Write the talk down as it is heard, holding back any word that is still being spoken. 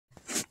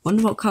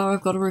Wonder what car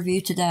I've got to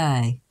review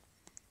today.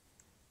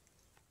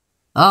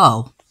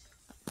 Oh.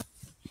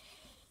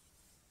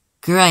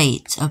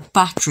 Great, a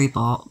battery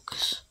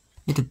box.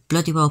 It'd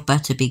bloody well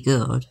better be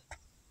good.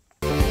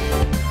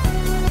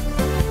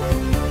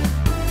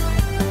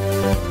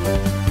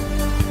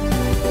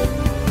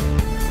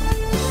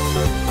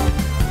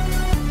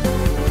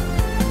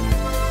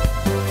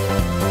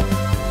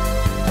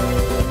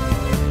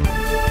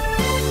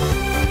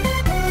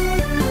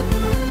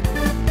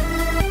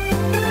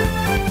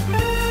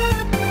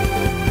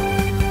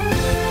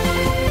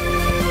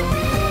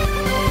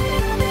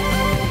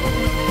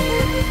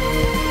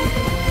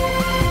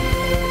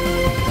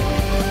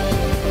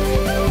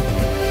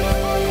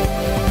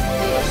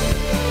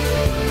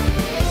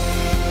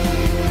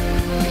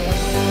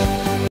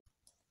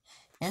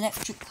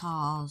 Electric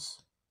cars,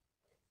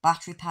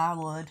 battery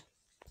powered,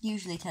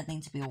 usually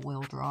tending to be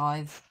all-wheel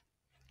drive.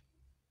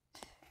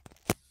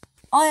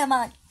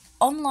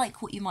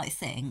 Unlike what you might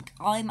think,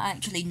 I'm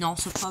actually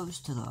not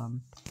opposed to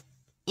them.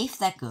 If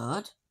they're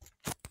good,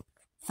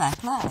 fair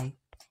play.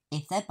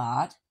 If they're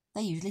bad,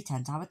 they usually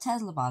tend to have a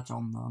Tesla badge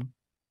on them.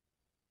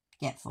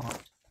 Get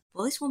fucked.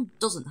 Well, this one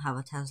doesn't have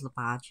a Tesla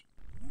badge.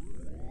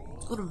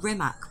 It's got a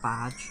Rimac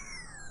badge.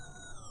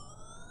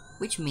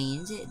 Which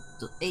means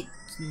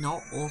it's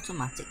not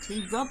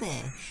automatically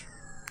rubbish.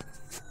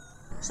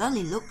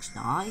 Certainly looks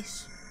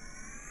nice.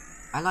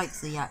 I like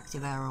the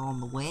active arrow on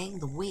the wing.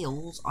 The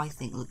wheels, I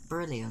think, look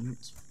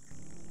brilliant.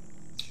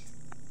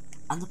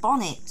 And the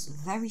bonnet's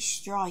very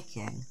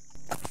striking.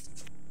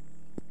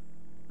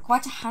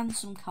 Quite a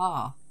handsome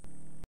car.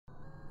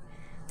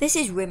 This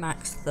is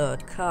Rimac's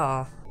third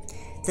car,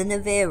 the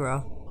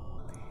Nevera.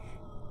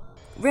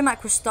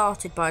 Rimac was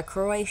started by a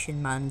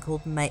Croatian man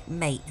called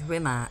Mate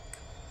Rimac.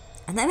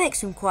 And they make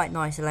some quite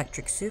nice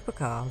electric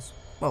supercars.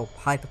 Well,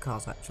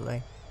 hypercars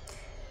actually.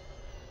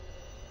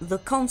 The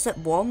Concept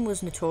 1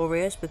 was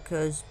notorious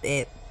because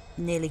it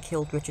nearly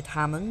killed Richard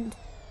Hammond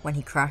when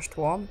he crashed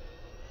one.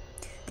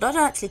 But I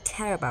don't actually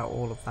care about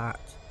all of that.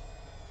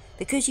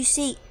 Because you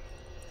see,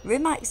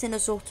 Rimac's in a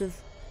sort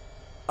of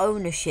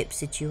ownership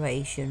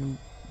situation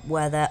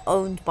where they're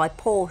owned by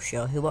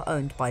Porsche, who are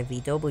owned by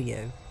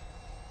VW.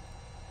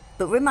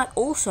 But Rimac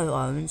also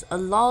owns a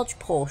large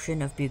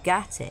portion of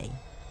Bugatti,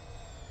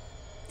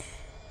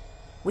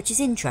 which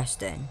is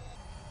interesting.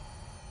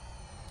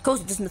 Of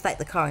course it doesn't affect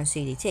the car in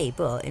CDT,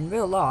 but in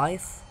real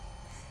life,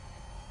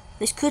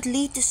 this could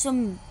lead to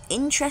some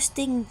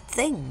interesting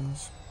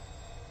things.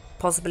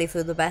 Possibly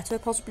for the better,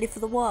 possibly for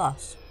the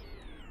worse.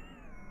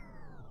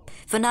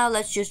 For now,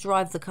 let's just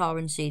drive the car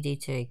in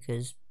CDT,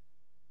 because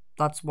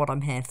that's what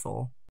I'm here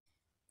for.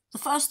 The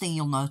first thing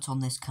you'll note on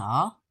this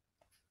car,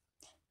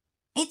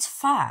 it's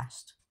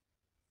fast.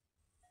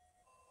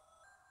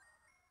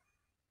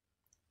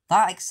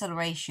 That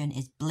acceleration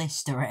is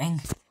blistering.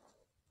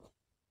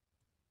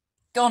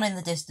 Gone in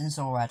the distance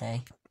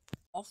already.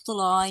 Off the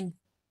line,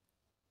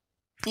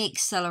 the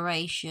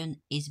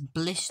acceleration is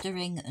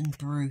blistering and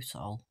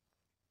brutal.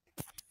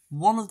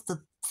 One of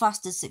the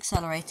fastest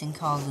accelerating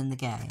cars in the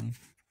game.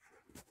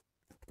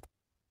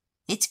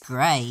 It's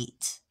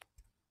great.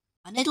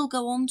 And it'll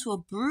go on to a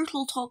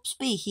brutal top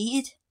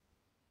speed.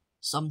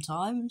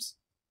 Sometimes.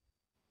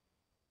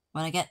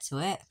 When I get to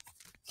it.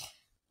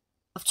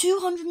 Of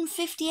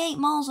 258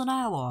 miles an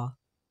hour.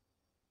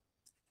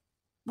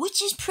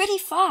 Which is pretty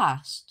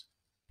fast.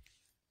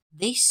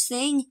 This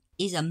thing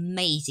is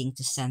amazing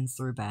to send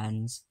through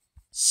bends.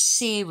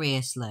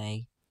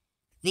 Seriously.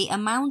 The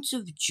amount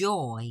of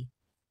joy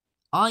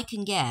I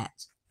can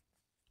get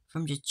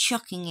from just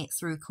chucking it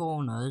through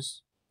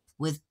corners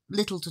with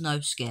little to no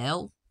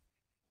skill,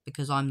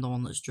 because I'm the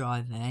one that's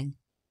driving,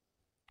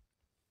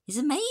 is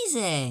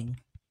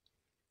amazing.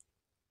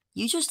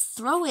 You just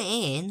throw it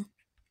in.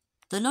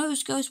 The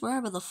nose goes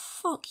wherever the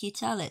fuck you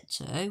tell it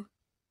to.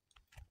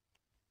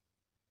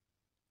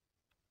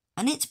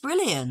 And it's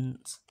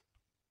brilliant.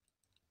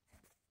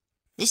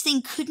 This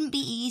thing couldn't be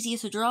easier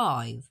to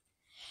drive.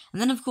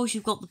 And then of course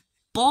you've got the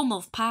bomb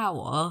of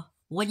power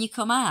when you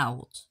come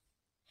out.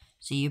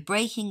 So you're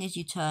braking as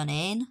you turn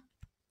in.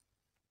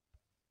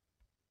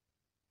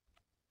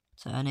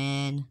 Turn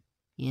in,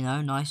 you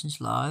know, nice and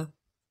slow.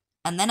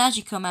 And then as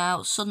you come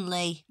out,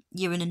 suddenly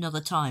you're in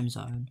another time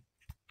zone.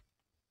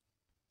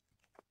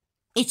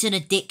 It's an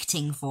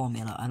addicting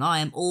formula, and I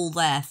am all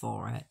there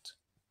for it.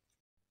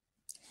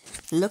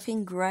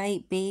 Looking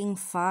great, being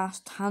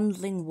fast,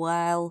 handling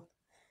well.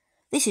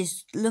 This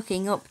is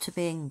looking up to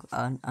being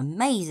an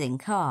amazing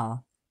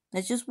car.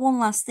 There's just one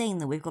last thing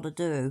that we've got to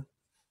do.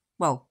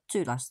 Well,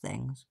 two last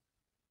things.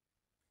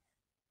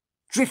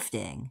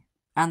 Drifting,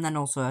 and then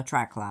also a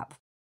track lap.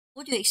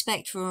 What do you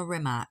expect from a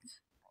Rimac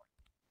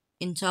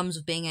in terms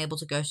of being able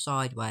to go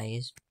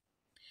sideways?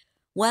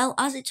 Well,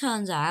 as it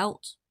turns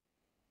out,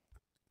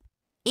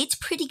 it's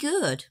pretty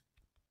good.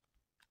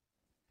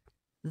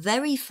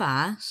 Very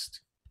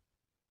fast.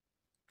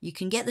 You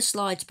can get the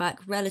slides back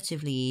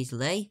relatively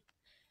easily,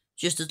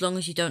 just as long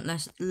as you don't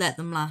let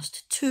them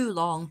last too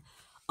long.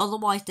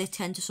 Otherwise, they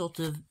tend to sort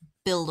of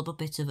build up a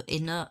bit of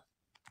inertia.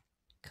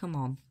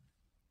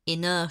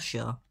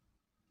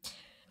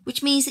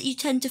 which means that you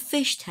tend to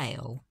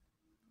fishtail.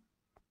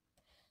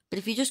 But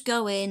if you just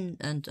go in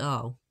and,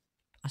 oh,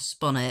 I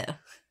spun it.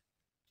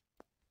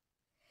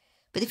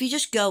 But if you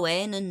just go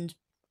in and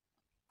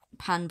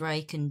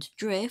handbrake and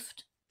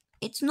drift,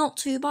 it's not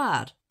too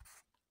bad.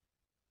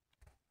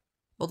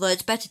 Although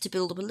it's better to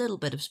build up a little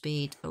bit of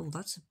speed. Oh,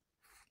 that's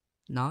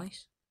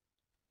nice.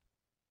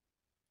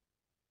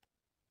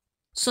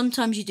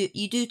 Sometimes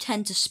you do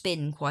tend to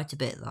spin quite a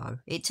bit though.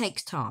 It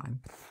takes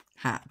time.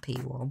 Hat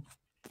P1.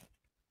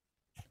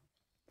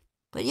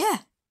 But yeah.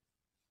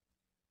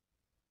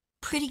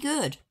 Pretty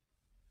good.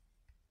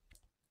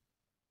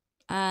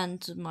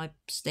 And my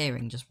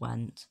steering just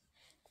went.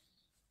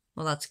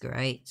 Well, that's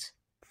great.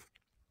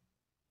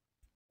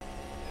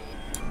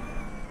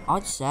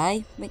 I'd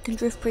say it can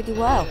drift pretty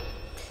well.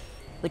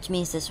 Which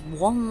means there's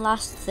one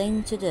last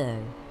thing to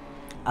do.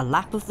 A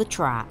lap of the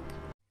track.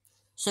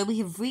 So we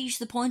have reached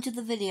the point of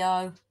the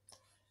video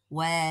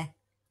where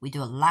we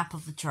do a lap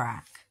of the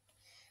track.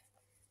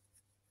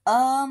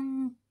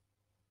 And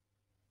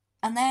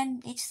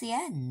then it's the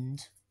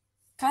end.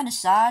 Kind of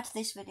sad,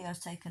 this video has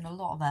taken a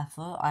lot of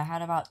effort. I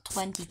had about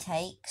 20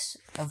 takes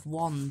of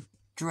one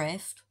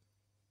drift.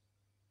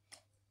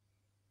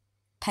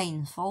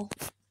 Painful.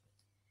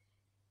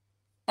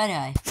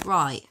 Anyway,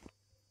 right.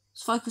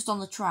 Let's focus on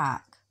the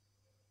track.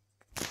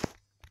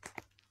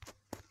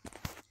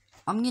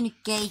 I'm going to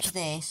gauge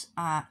this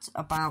at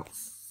about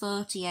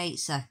 38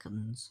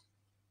 seconds.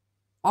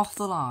 Off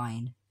the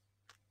line.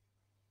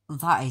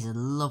 That is a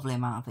lovely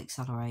amount of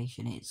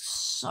acceleration. It's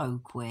so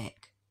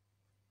quick.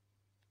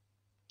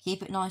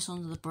 Keep it nice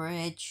under the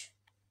bridge.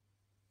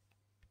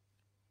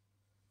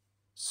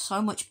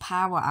 So much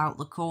power out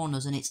the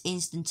corners, and it's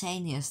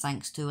instantaneous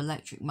thanks to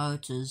electric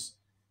motors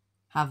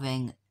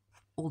having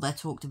all their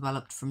torque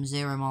developed from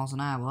 0 miles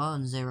an hour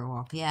and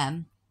 0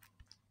 RPM.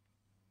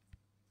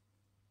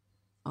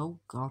 Oh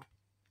god.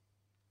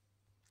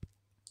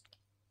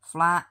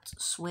 Flat,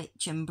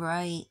 switch and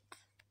brake.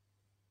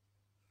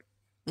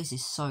 This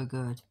is so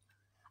good.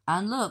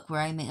 And look,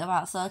 we're aiming at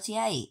about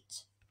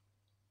 38.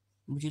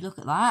 Would you look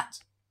at that?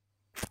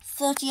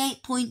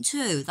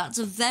 38.2. That's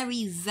a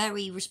very,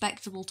 very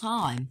respectable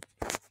time.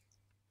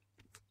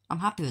 I'm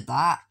happy with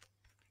that.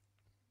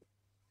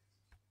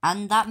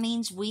 And that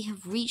means we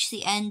have reached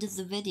the end of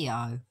the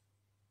video.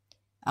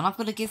 And I've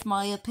got to give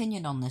my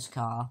opinion on this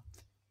car.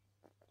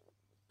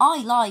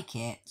 I like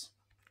it.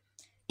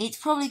 It's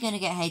probably going to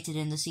get hated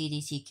in the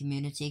CDT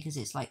community because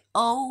it's like,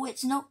 oh,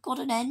 it's not got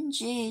an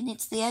engine.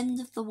 It's the end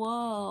of the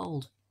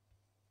world.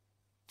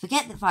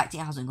 Forget the fact it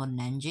hasn't got an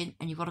engine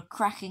and you've got a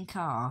cracking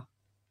car.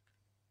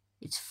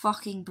 It's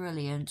fucking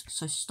brilliant,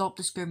 so stop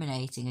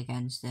discriminating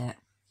against it.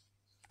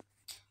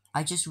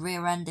 I just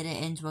rear-ended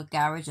it into a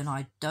garage and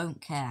I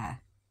don't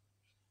care.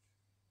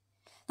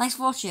 Thanks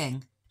for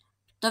watching.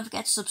 Don't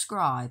forget to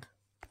subscribe.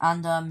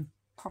 And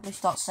probably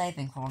start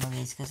saving for one of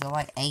these because they're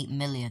like 8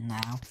 million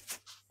now.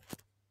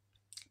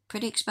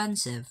 Pretty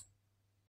expensive.